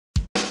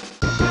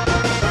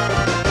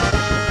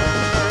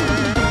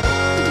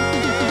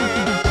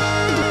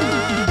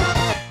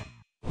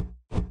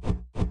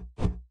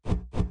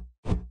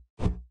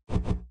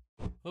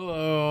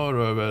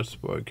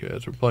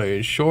podcast. We're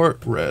playing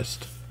Short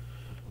Rest.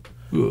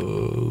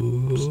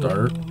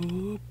 Start.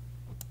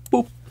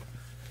 Boop.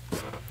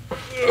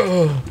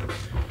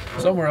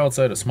 Somewhere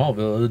outside a small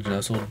village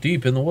nestled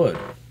deep in the wood,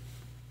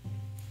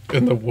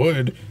 In the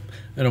wood.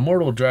 an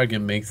immortal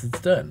dragon makes its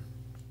den.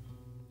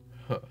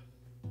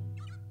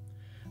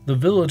 The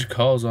village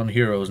calls on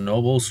heroes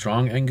noble,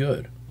 strong, and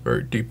good,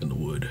 Very deep in the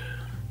wood.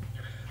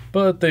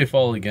 but they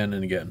fall again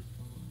and again.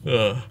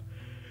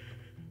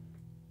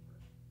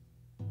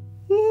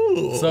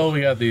 So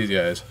we got these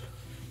guys.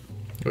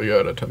 We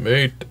got a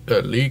tomato,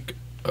 a leek,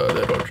 a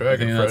little I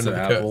dragon think friend, that's an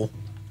and a apple. cat.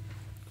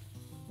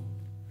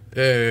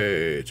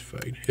 Hey, it's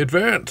fine.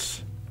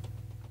 Advance!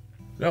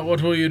 Now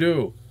what will you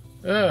do?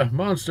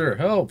 Monster,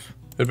 help!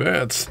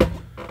 Advance!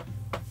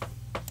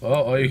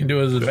 Well, all you can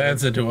do is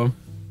advance into him.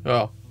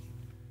 Oh.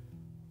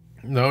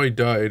 No, he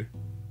died.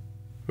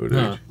 Who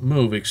did?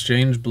 Move,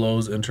 exchange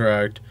blows,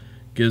 interact,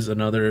 gives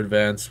another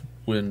advance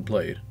when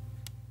played.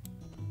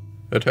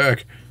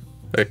 Attack!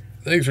 Hey,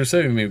 Thanks for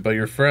saving me, but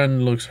your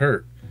friend looks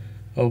hurt.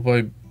 Hope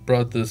I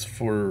brought this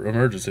for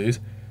emergencies.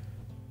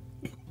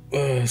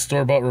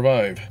 Store-bought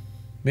revive.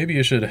 Maybe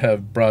you should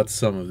have brought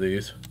some of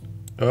these.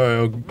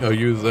 I'll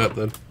use that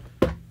then.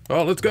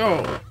 Oh, let's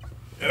go!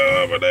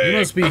 Oh, my day. You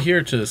must be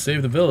here to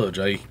save the village.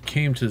 I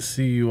came to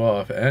see you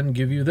off and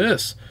give you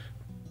this.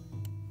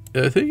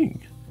 A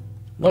thing.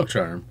 Luck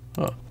charm.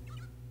 Huh.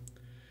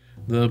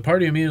 The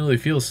party immediately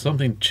feels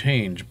something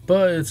change,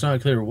 but it's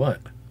not clear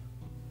what.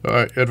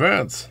 Alright,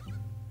 advance.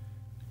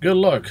 Good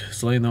luck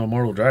slaying the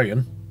immortal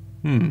dragon.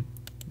 Hmm.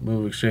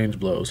 Move, exchange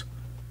blows.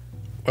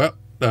 Well,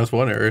 that's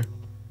one area.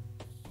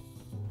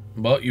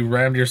 But you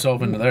rammed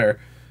yourself into there.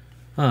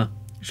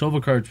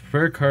 Shuffle cards.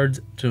 Prepare cards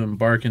to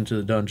embark into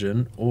the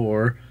dungeon,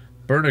 or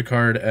burn a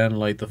card and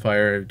light the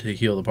fire to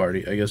heal the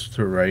party. I guess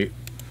to right.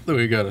 Then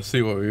we gotta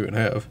see what we even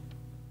have.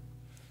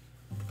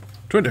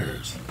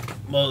 Twinters.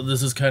 Well,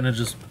 this is kind of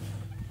just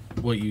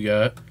what you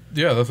got.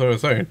 Yeah, that's what I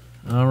was saying.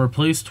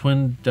 Replace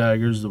twin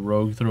daggers. The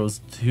rogue throws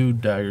 2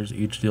 daggers,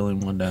 each dealing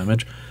 1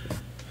 damage.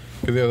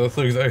 Cause yeah, that's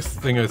the exact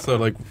thing I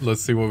said, like,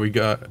 let's see what we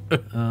got.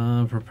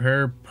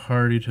 Prepare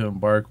party to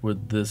embark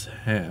with this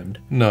hand.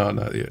 No,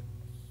 not yet.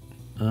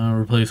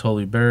 Replace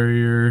holy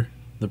barrier.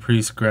 The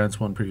priest grants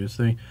 1 previous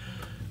thing.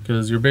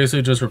 Because you're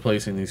basically just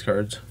replacing these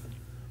cards.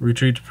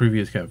 Retreat to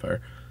previous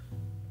campfire.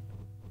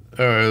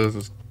 Alright, let's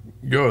just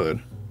go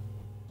then.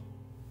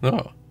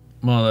 No.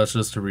 Well, that's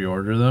just to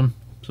reorder them.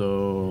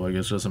 So I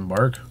guess just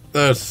embark.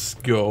 Let's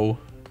go.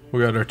 We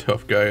got our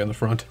tough guy in the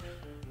front.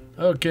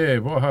 Okay,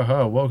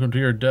 wahaha, welcome to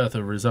your death.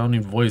 A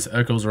resounding voice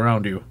echoes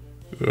around you.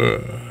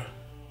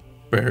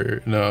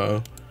 Barrier.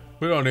 No.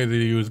 We don't need to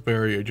use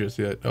barrier just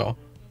yet. Oh.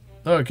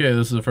 Okay,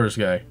 this is the first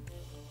guy.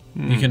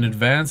 You can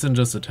advance and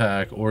just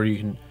attack, or you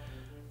can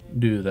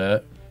do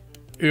that.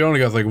 He only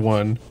got like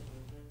 1.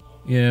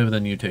 Yeah, but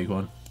then you take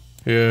 1.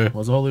 Yeah.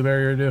 What's the holy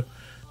barrier do?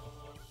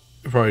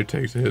 It probably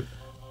takes a hit.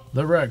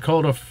 The rat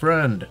called a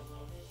friend.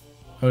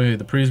 Okay,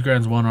 the priest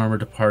grants 1 armor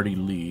to party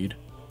lead.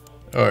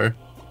 Alright.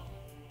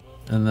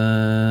 And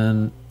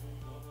then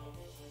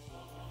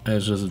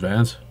it's just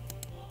advance.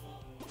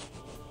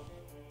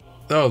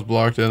 That was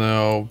blocked and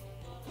now.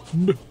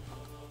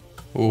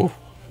 Oh.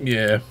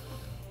 Yeah.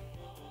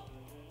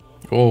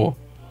 Oh.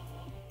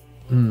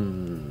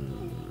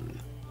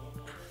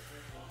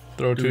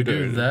 Throw Do 2 we do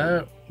daggers.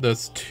 that?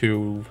 That's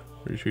 2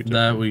 retreat.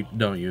 That we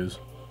don't use.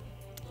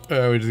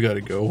 We just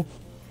gotta go.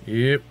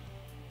 Yep.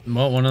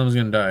 Well, one of them's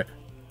gonna die.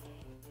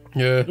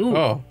 Yeah. Ooh,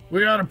 Oh.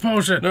 we got a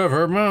potion!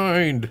 Never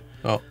mind.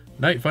 Oh.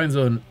 Knight finds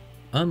an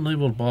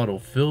unlabeled bottle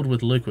filled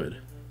with liquid.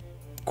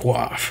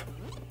 Quaff.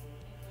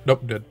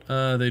 Nope, dead.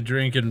 They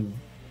drink and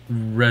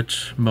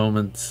retch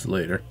moments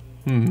later.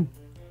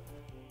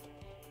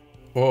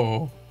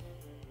 Oh.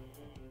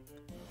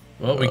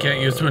 Well, we can't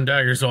use twin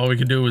daggers, so all we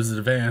can do is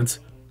advance.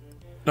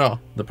 No.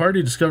 The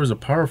party discovers a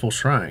powerful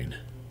shrine.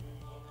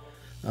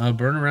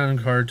 Burn a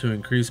random card to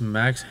increase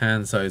max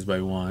hand size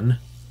by 1.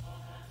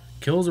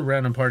 Kills a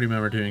random party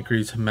member to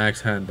increase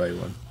max hand by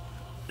 1.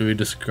 Do we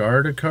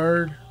discard a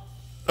card?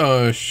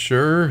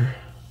 Sure.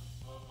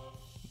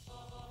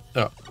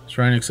 Oh.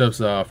 Shrine accepts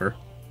the offer.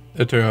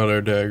 It took out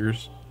our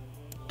daggers.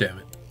 Damn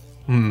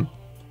it.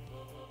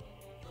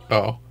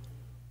 Oh.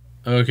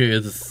 Okay,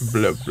 it's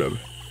Blub, blub.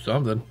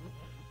 something.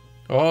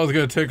 Oh, it's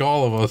gonna take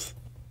all of us.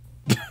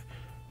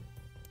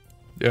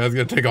 Yeah, it's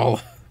gonna take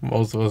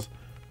most of us.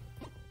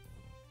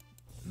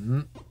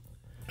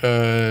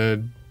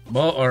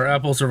 Well, our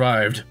apple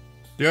survived.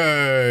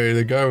 Yay,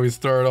 the guy we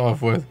started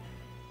off with.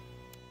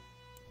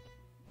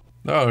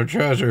 Oh,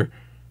 treasure.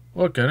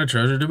 What kind of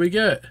treasure did we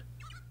get?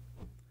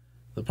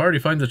 The party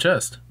finds a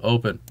chest.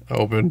 Open.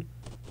 Open.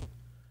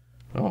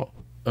 Oh,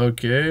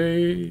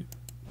 Okay.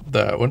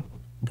 that one.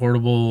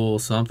 Portable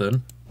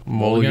something.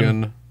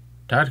 Mulligan.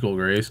 Tactical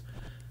grace.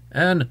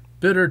 And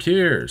bitter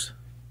tears.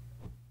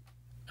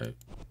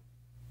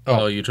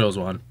 Oh, you chose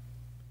one.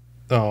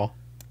 Oh.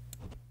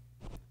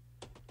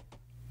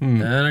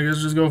 And I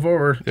guess just go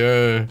forward.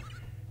 Yeah.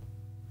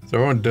 Is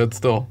everyone dead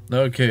still?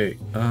 Okay.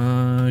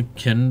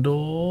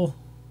 Kindle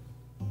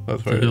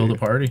That's to right. heal the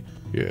party.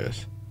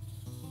 Yes.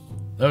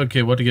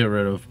 Okay, what to get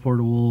rid of?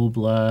 Portable,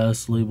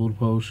 blast, labeled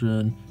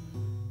potion.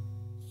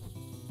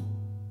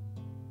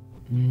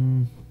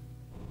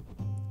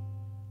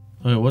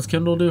 Okay, what's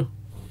Kindle do?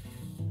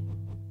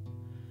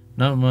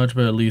 Not much,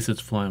 but at least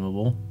it's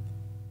flammable.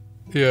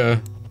 Yeah.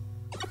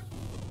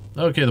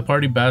 Okay, the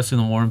party basks in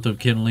the warmth of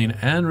kindling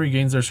and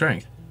regains their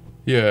strength.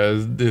 Yeah.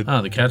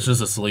 The cat's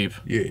just asleep.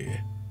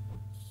 Yeah.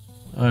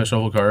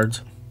 Shuffle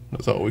cards.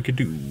 That's all we could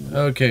do.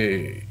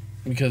 Okay,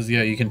 because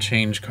yeah, you can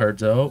change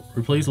cards out.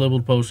 Replace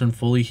labeled potion,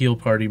 fully heal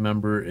party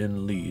member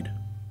in lead.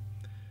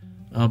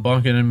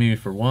 Bonk an enemy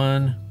for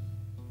 1.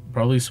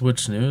 Probably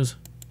switch snooze.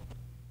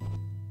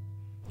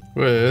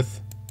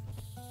 With.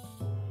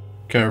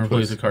 Can't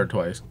Replace a card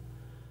twice.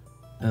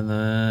 And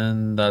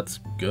then that's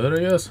good,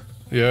 I guess.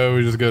 Yeah,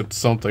 we just got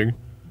something.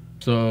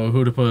 So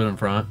who to put in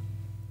front?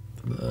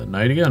 The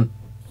knight again.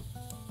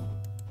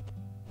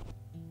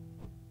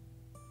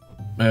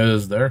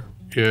 Is there?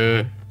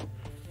 Yeah.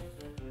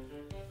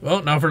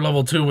 Well, now for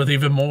level 2 with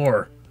even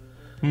more.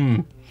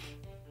 You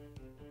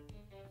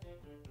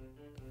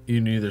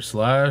can either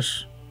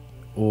slash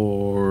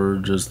or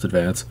just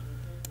advance.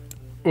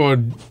 Or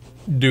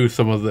do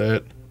some of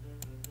that.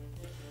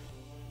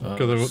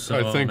 Because So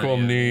I think many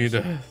we'll need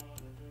enemies.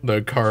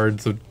 the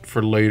cards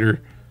for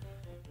later.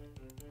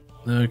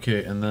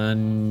 Okay, and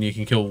then you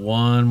can kill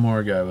one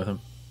more guy with him.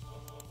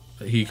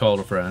 He called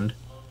a friend.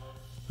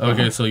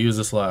 Okay, so use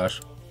a slash.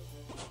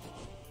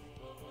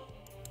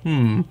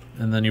 And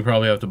then you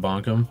probably have to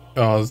bonk him.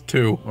 Oh, it's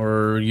 2.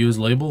 Or use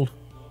labeled.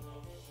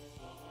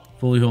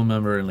 Fully heal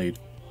member and lead.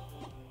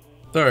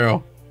 There you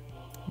go.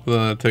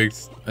 Then it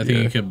takes. I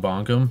think you can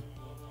bonk him.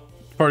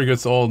 Party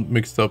gets all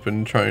mixed up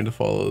in trying to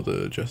follow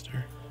the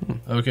jester.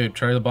 Okay,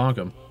 try to bonk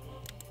him.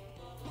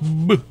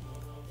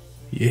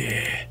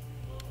 Yeah.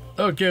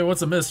 Okay, what's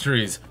the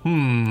mysteries?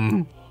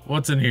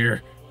 What's in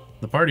here?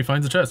 The party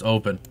finds a chest.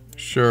 Open.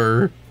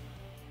 Sure.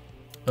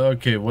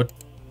 Okay, what?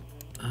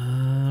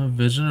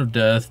 Vision of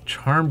death,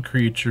 charm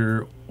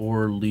creature,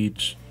 or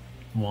leech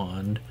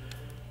wand.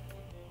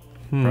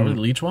 Probably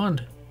leech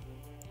wand.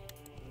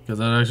 Because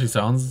that actually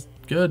sounds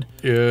good.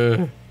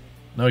 Yeah.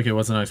 Okay,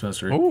 what's the next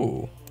mystery?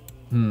 Oh.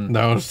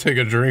 Now let's take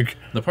a drink.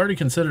 The party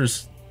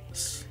considers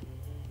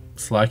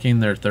slacking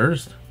their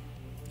thirst.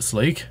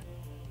 Slake?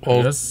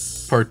 Well,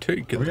 Yes.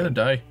 partake in We're gonna that.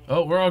 die.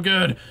 Oh, we're all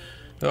good.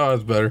 Oh,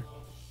 that's better.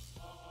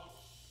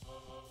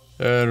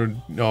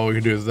 And all we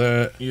can do is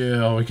that. Yeah,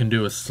 all we can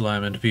do is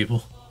slam into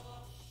people.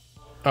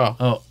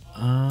 Oh.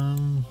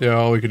 Yeah,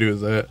 all we can do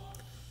is that.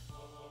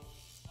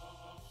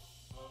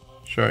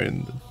 Try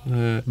and.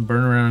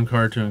 Burn a random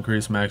card to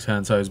increase max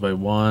hand size by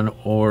 1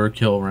 or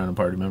kill a random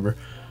party member.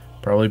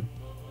 Probably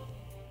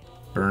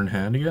burn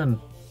hand again.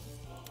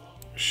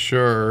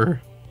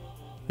 Sure.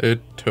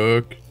 It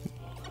took.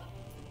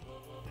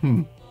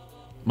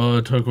 Well,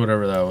 it took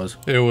whatever that was.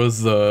 It was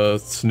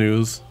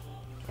snooze.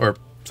 Or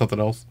something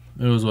else.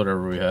 It was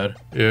whatever we had.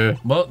 Yeah.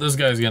 Well, this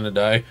guy's gonna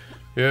die.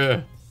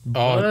 Yeah. Oh,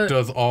 But- it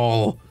does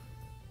all.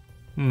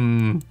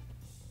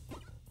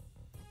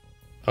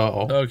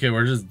 Uh-oh. Okay,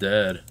 we're just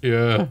dead.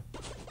 Yeah.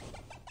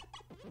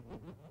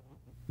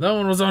 That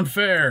one was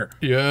unfair.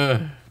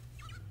 Yeah.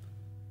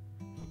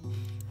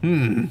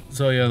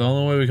 So yeah, the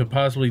only way we could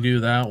possibly do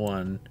that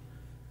one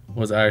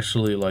was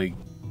actually like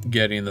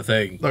getting the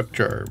thing. Luck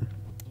charm.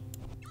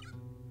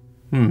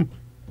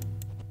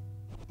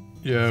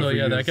 Yeah. So if we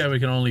yeah, that use- guy we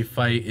can only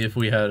fight if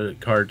we had a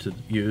card to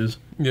use.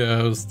 Yeah,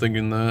 I was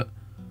thinking that.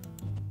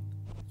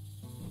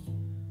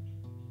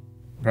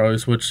 Probably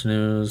switch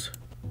snooze,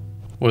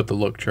 With the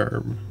luck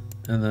charm.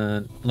 and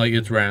then like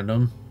it's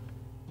random.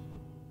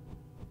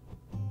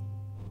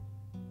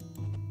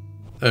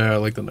 Yeah, I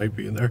like the knight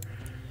being there.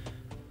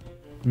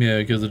 Yeah,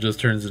 because it just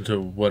turns into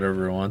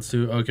whatever it wants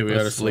to. Okay, we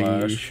got a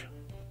slash.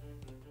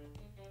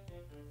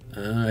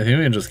 I think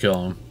we can just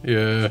kill him.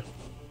 Yeah.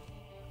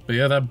 But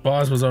yeah, that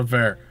boss was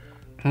unfair.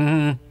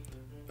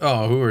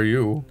 Oh, who are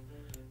you?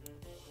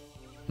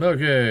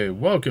 Okay,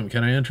 welcome.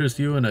 Can I interest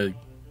you in a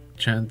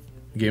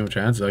game of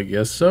chance? I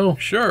guess so.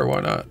 Sure, why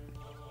not?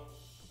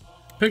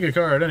 Pick a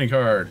card, any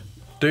card.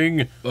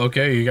 Ding.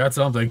 Okay, you got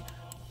something.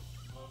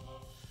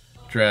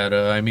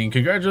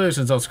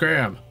 Congratulations on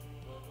Scram.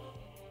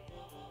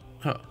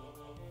 Huh.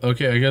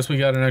 Okay, I guess we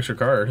got an extra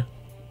card.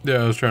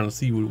 Yeah, I was trying to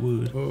see what it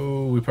was.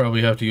 Oh, we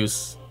probably have to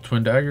use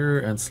Twin Dagger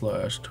and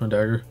slash. Twin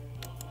Dagger.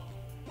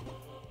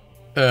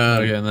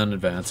 Okay, and then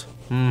advance.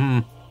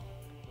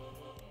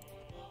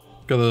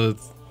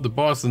 Because the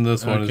boss in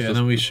this one is Okay, just... and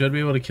then we should be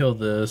able to kill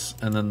this,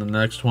 and then the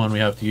next one we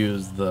have to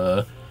use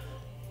the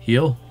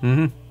heal.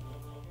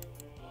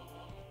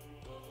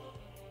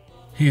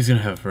 He's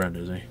gonna have a friend,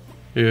 isn't he?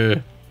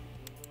 Yeah.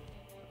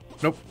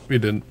 Nope, he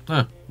didn't.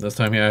 Huh, this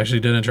time he actually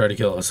didn't try to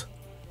kill us.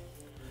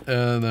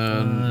 And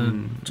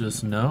then...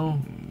 Just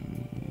no.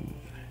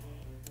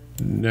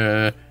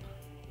 Nah.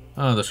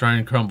 Oh, the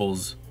shrine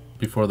crumbles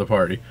before the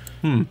party.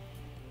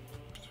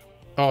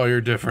 Oh,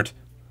 you're different.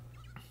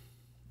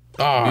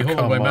 Oh, Behold,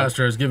 come my on.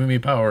 master has given me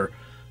power.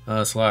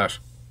 Slash.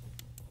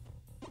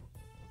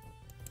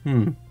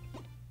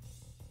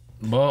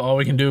 Well, all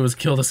we can do is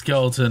kill the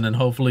skeleton and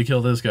hopefully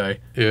kill this guy.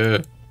 Yeah.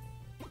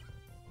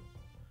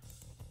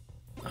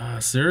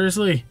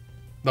 Seriously?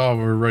 Oh,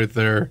 we're right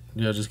there.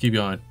 Yeah, just keep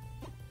going.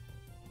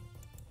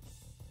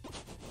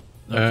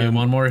 Okay, And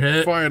one more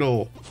hit.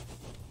 Final.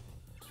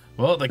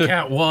 Well, the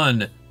cat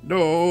won.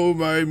 No,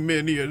 my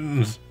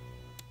minions.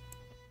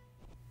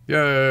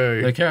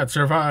 Yay. The cat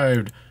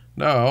survived.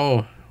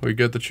 Now we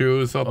get to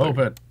choose something.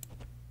 Open.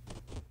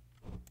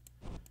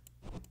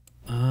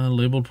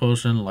 Labeled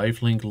potion,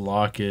 lifelink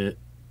locket,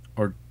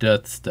 or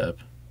death step.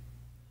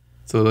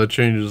 So that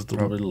changes the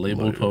Probably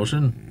labeled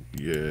potion.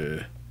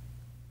 Yeah.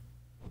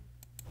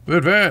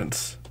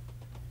 Advance.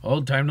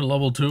 Oh, time to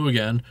level 2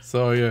 again.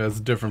 So yeah, it's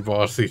a different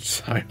boss each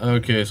time.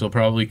 Okay, so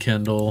probably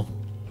kindle,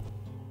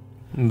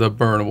 The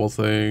burnable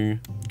thing.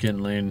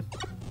 kindling.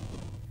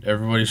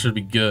 Everybody should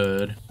be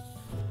good.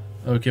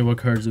 Okay, what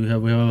cards do we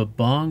have? We have a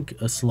bonk,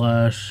 a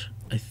slash.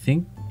 I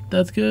think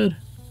that's good.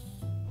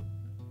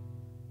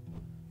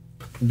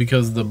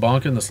 Because the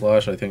bonk and the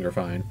slash, I think, are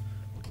fine.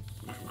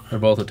 They're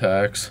both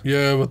attacks.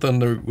 Yeah, but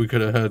then we could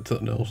have had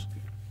something else.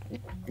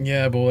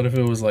 Yeah, but what if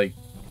it was, like,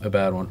 a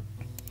bad one?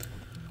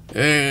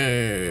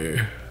 Hey.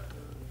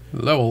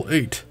 Level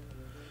 8.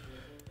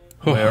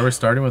 Wait, are we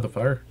starting with a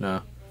fire?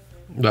 No.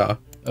 Nah.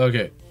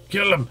 Okay,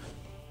 kill him!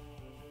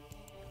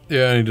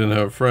 Yeah, he didn't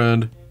have a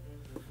friend.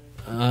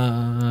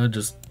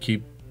 Just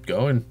keep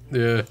going.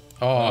 Yeah.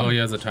 Oh, he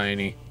has a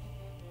tiny.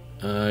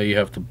 You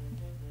have to...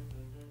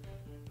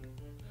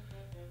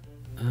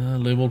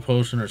 labeled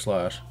potion or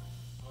slash?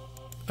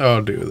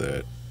 I'll do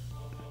that.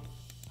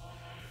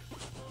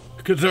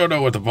 Because I don't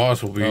know what the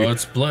boss will be. Oh,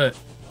 it's split.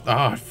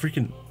 Ah,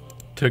 freaking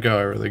took out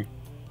everything.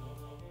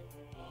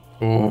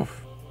 Oh.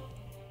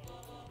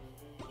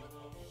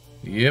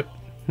 Yep.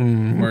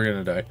 We're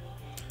gonna die.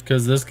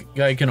 Because this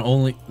guy can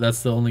only...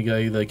 That's the only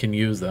guy that can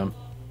use them.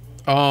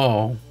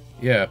 Oh.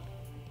 Yeah.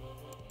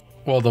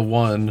 Well, the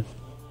one.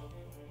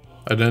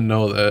 I didn't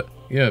know that.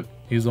 Yeah,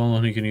 he's the only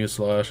one who can use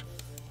slash.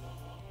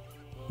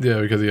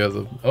 Yeah, because he has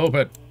a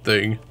Open.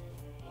 thing.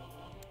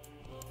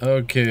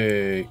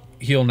 Okay.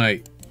 Heal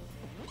Knight.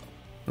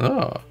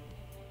 Ah.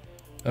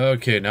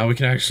 Okay, now we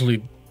can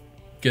actually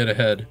get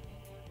ahead.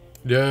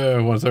 Yeah,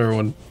 once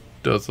everyone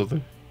does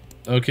something.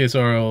 Okay,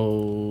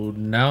 so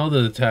now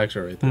the attacks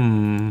are right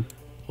there.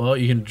 Well,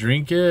 you can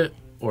drink it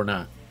or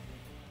not.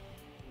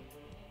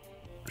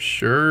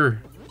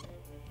 Sure.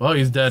 Well,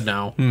 he's dead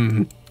now.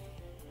 Oh,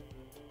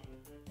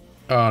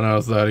 no,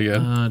 it's that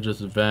again.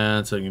 Just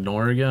advance and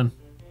ignore again.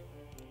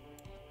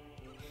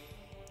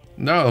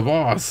 No, the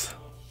boss.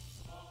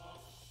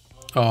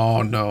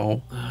 Oh,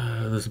 no.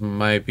 This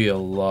might be a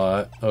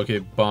lot. Okay,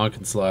 bonk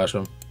and slash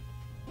him.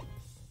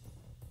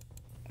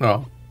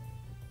 Oh.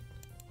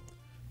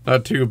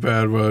 Not too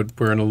bad, but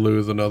we're gonna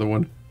lose another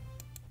one.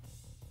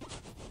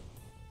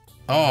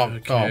 Oh,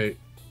 Okay.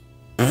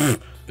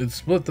 It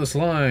split the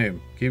slime.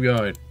 Keep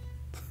going.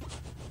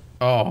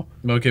 oh.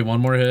 Okay,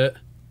 one more hit.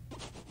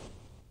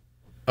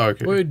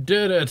 Okay. We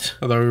did it.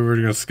 I thought we were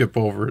gonna skip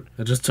over it.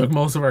 It just took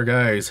most of our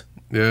guys.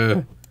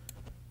 Yeah.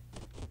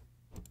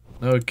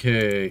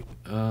 Okay.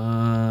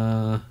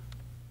 I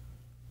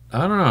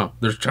don't know.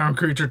 There's charm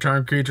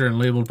creature, and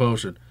labeled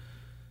potion.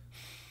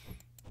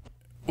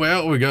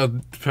 Well, we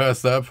got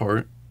past that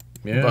part.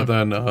 Yeah. But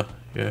then,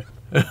 yeah.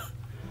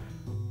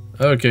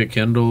 Okay,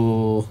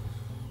 Kindle.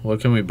 What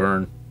can we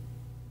burn?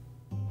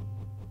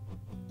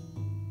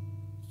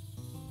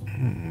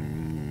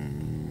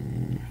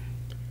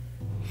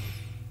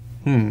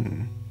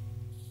 Don't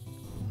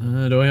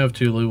we have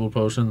 2 labeled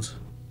potions?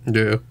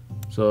 Yeah.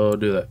 So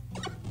do that.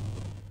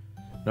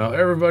 Now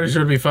everybody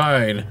should be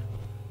fine.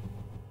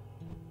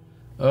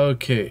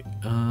 Okay,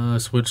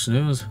 switch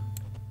snooze.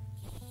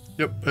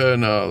 Yep,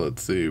 and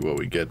let's see what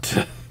we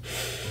get.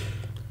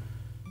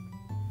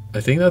 I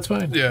think that's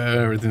fine. Yeah,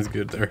 everything's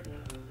good there.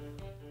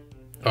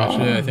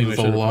 Actually, I think we there's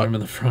a should have lot. put him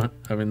in the front.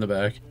 I mean the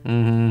back.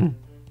 Mm-hmm.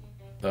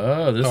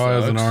 Oh, this Oh, he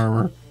has an sucks.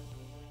 armor.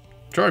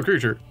 Charm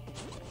creature.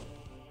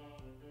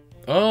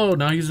 Oh,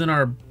 now he's in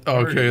our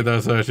party. Okay,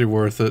 that's actually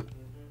worth it.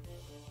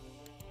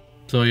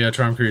 So yeah,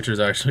 Charm Creature is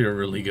actually a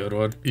really good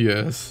one.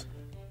 Yes.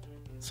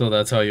 So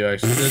that's how you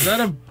actually... Is that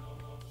a...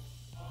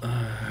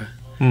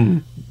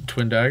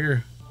 Twin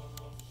Dagger?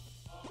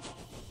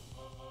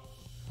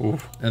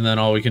 Oof. And then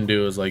all we can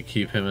do is like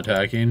keep him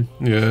attacking,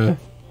 Yeah.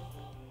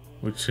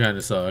 which kind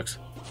of sucks.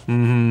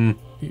 Mm-hmm.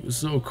 He was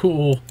so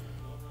cool.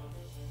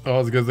 Oh,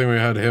 it's a good thing we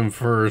had him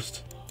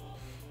first.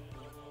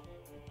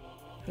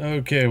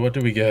 Okay, what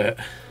do we get?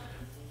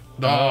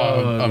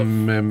 Oh, a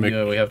mimic.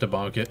 Yeah, we have to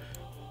bonk it.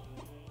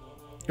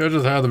 It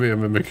just had to be a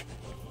mimic.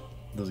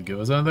 Does it give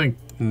us anything?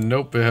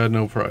 Nope, it had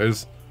no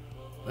prize.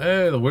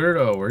 Hey, the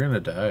weirdo, we're gonna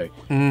die.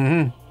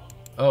 Mm-hmm.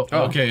 Oh,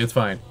 okay, it's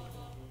fine.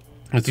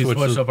 It He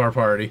switched up our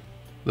party.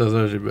 That's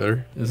actually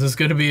better. Is this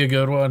gonna be a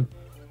good one?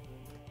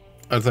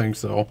 I think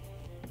so.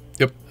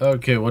 Yep.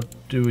 Okay, what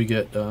do we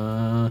get?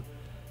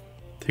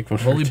 Take one.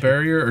 Holy for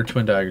Barrier or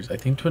Twin Daggers? I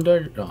think Twin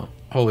Dagger. Oh.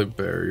 Holy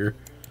Barrier.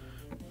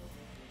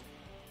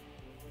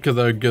 Because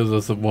that gives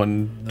us a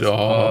one dog.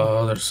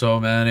 Oh, there's so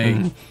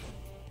many.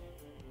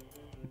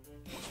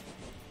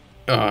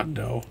 Ah,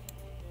 no.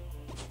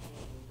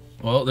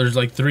 Well, there's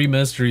like 3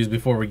 mysteries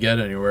before we get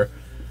anywhere.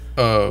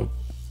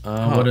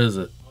 What is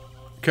it?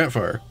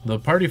 Campfire. The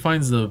party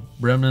finds the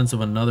remnants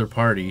of another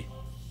party.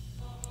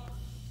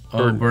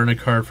 Burn a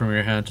card from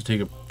your hand to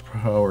take a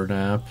power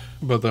nap.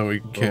 But then we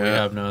But can't. we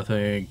have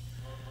nothing.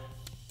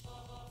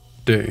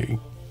 Dang.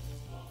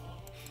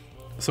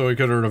 So we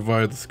could have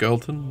revived the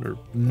skeleton? Or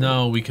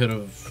No, we could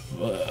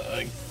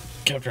have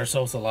kept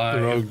ourselves the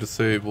alive. rogue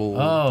disabled.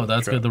 Oh,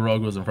 that's trap. good. The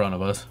rogue was in front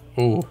of us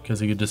Oh. because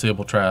he could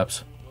disable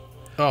traps.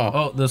 Oh.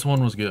 Oh, this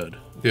one was good.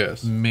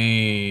 Yes.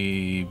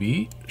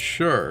 Maybe.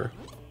 Sure.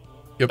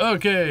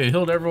 Okay,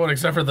 healed everyone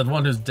except for the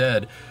one who's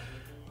dead.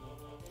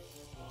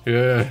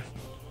 Yeah.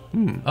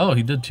 Oh,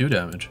 he did 2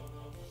 damage.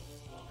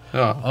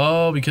 Oh.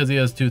 Oh, because he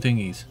has 2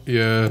 thingies.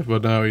 Yeah,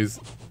 but now he's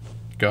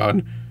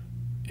gone.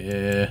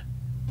 Yeah.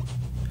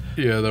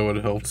 Yeah, that would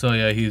have helped. So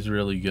yeah, he's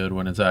really good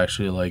when it's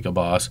actually like a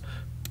boss.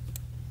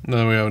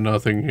 Now we have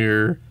nothing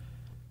here.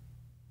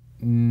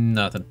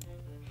 Nothing.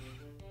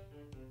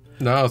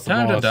 Now it's the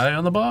Time boss. to die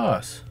on the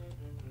boss.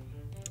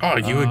 Oh,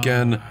 you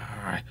again.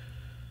 Alright.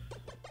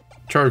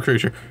 Charred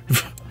creature.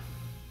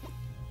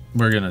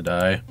 We're gonna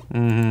die.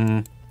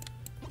 Mm-hmm.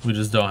 We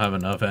just don't have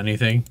enough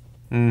anything.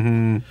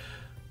 Mm-hmm.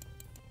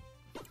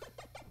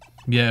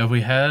 Yeah, if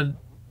we had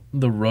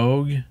the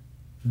rogue,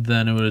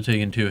 then it would have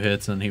taken 2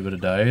 hits and he would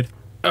have died.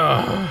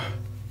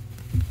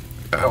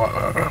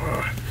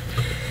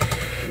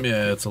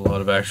 Yeah, it's a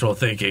lot of actual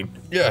thinking.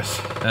 Yes.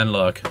 And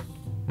luck.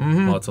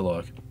 Lots of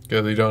luck.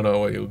 Because you don't know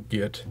what you'll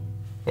get.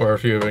 Or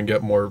if you even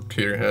get more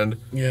to your hand.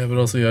 Yeah, but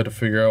also you have to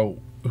figure out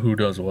who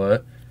does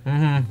what.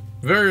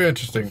 Very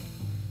interesting.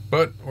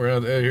 But we're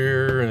out of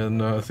here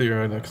and see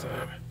you next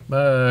time.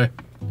 Bye.